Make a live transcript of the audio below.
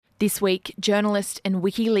This week, journalist and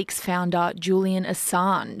WikiLeaks founder Julian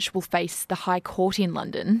Assange will face the High Court in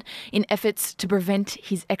London in efforts to prevent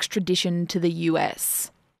his extradition to the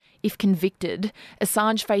US. If convicted,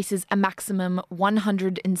 Assange faces a maximum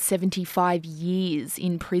 175 years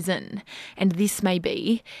in prison, and this may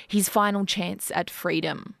be his final chance at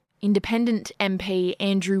freedom. Independent MP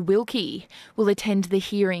Andrew Wilkie will attend the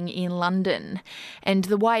hearing in London, and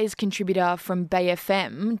The Wire's contributor from Bay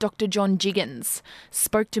FM, Dr John Jiggins,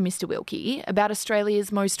 spoke to Mr Wilkie about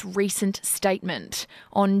Australia's most recent statement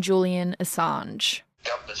on Julian Assange.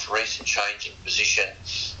 Government's recent change in position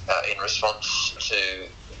in response to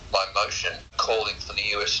my motion calling for the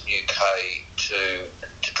US and UK to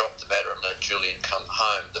drop the matter and let Julian come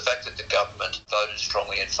home. The fact that the government voted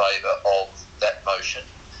strongly in favour of that motion,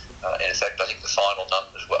 in fact, I think the final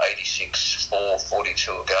numbers were 86 for,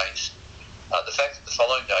 42 against. The fact that the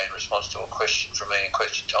following day, in response to a question from me in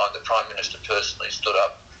question time, the Prime Minister personally stood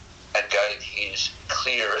up and gave his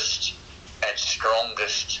clearest and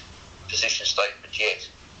strongest position statement yet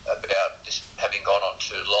about this having gone on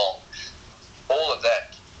too long. All of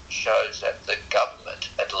that shows that the government,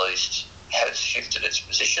 at least, has shifted its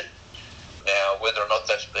position. Now, whether or not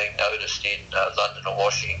that's being noticed in London or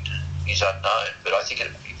Washington is unknown, but I think it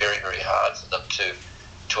would be very, very hard for them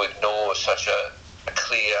to ignore such a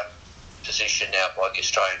clear position now by the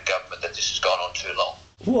Australian government that this has gone on too long.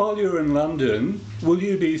 While you're in London, will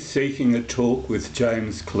you be seeking a talk with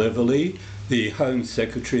James Cleverly, the Home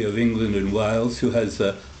Secretary of England and Wales, who has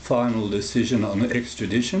a final decision on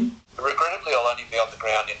extradition? Regrettably, I'll only be on the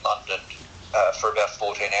ground in London for about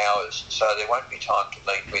 14 hours, so there won't be time to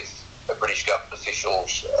meet with the British government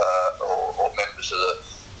officials or members of the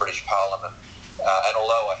British Parliament. And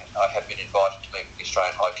although I have been invited to meet with the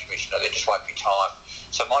Australian High Commissioner, there just won't be time.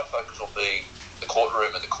 So my focus will be the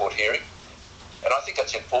courtroom and the court hearing. And I think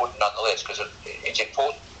that's important nonetheless, because it's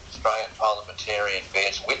important the Australian parliamentarian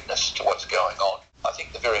bears witness to what's going on. I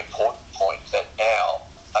think the very important point that now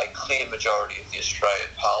a clear majority of the Australian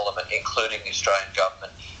Parliament, including the Australian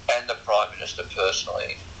government and the Prime Minister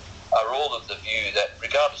personally, are all of the view that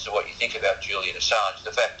regardless of what you think about Julian Assange,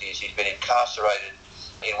 the fact is he's been incarcerated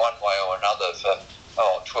in one way or another for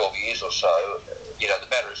 12 years or so. The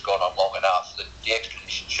matter has gone on long enough that the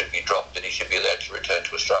extradition should be dropped and he should be allowed to return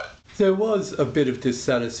to Australia. There was a bit of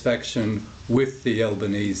dissatisfaction with the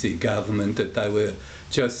Albanese government that they were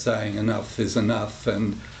just saying enough is enough,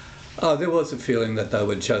 and there was a feeling that they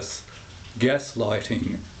were just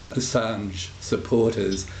gaslighting Assange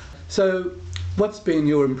supporters. So what's been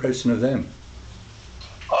your impression of them?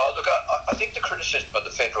 Look, I think the criticism of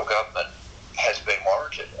the federal government has been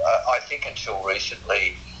warranted. I think until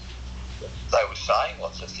recently they were saying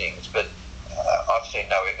lots of things, but I've seen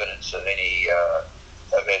no evidence of any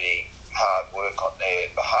hard work on their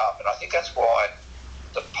behalf, and I think that's why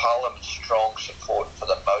the Parliament's strong support for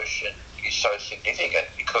the motion is so significant,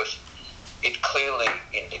 because it clearly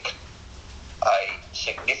indicates a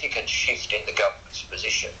significant shift in the government's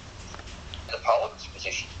position, the Parliament's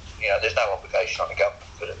position. There's no obligation on the government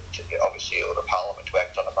obviously, or the Parliament to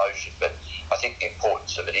act on a motion, but I think the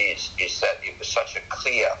importance of it is that it was such a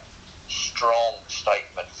clear, strong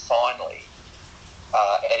statement finally.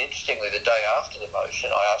 And interestingly, the day after the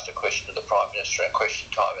motion, I asked a question to the Prime Minister in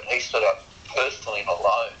question time, and he stood up personally and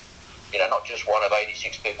alone, not just one of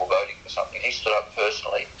 86 people voting for something. He stood up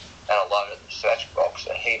personally and alone at the dispatch box,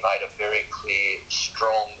 and he made a very clear,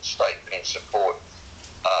 strong statement in support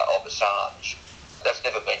of Assange. That's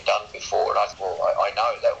never been done before, and I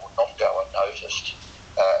know that will not go unnoticed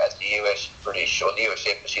at the US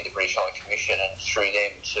Embassy, the British High Commission, and through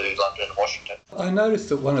them to London and Washington. I noticed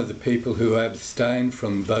that one of the people who abstained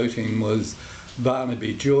from voting was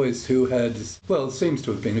Barnaby Joyce, who seems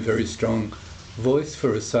to have been a very strong voice for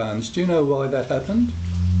Assange. Do you know why that happened?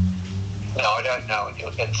 No, I don't know,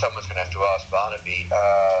 and someone's going to have to ask Barnaby.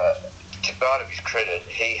 To Barnaby's credit,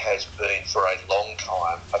 he has been for a long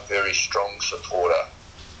time a very strong supporter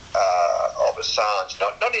of Assange.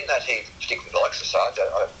 Not in that he particularly likes Assange.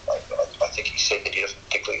 I think he said that he doesn't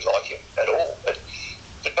particularly like him at all. But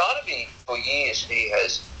Barnaby, for years, he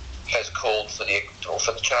has called for the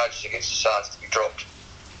charges against Assange to be dropped,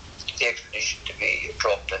 the extradition to be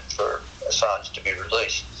dropped, and for Assange to be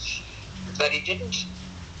released. That he didn't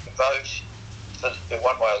vote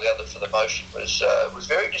one way or the other for the motion was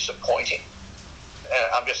very disappointing.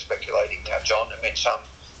 And I'm just speculating now, John. I mean, some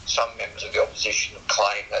members of the opposition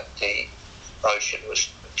claim that the motion was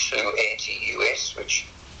too anti-US, which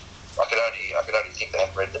I could only think they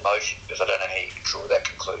haven't read the motion, because I don't know how you can draw that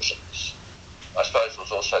conclusion. I suppose there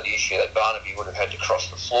was also the issue that Barnaby would have had to cross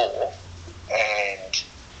the floor, and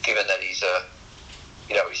given that he's a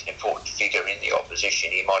he's an important figure in the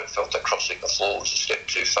opposition. He might have felt that crossing the floor was a step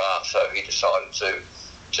too far, so he decided to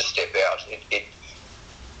step out.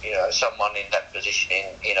 Someone in that position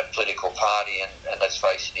in a political party, and let's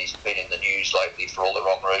face it, he's been in the news lately for all the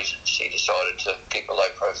wrong reasons. He decided to keep a low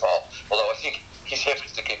profile. Although I think his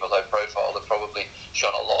efforts to keep a low profile have probably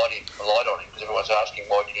shone a light on him, because everyone's asking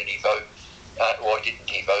why didn't he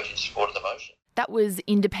vote in support of the motion. That was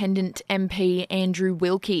Independent MP Andrew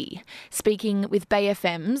Wilkie speaking with Bay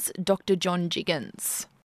FM's Dr John Jiggins.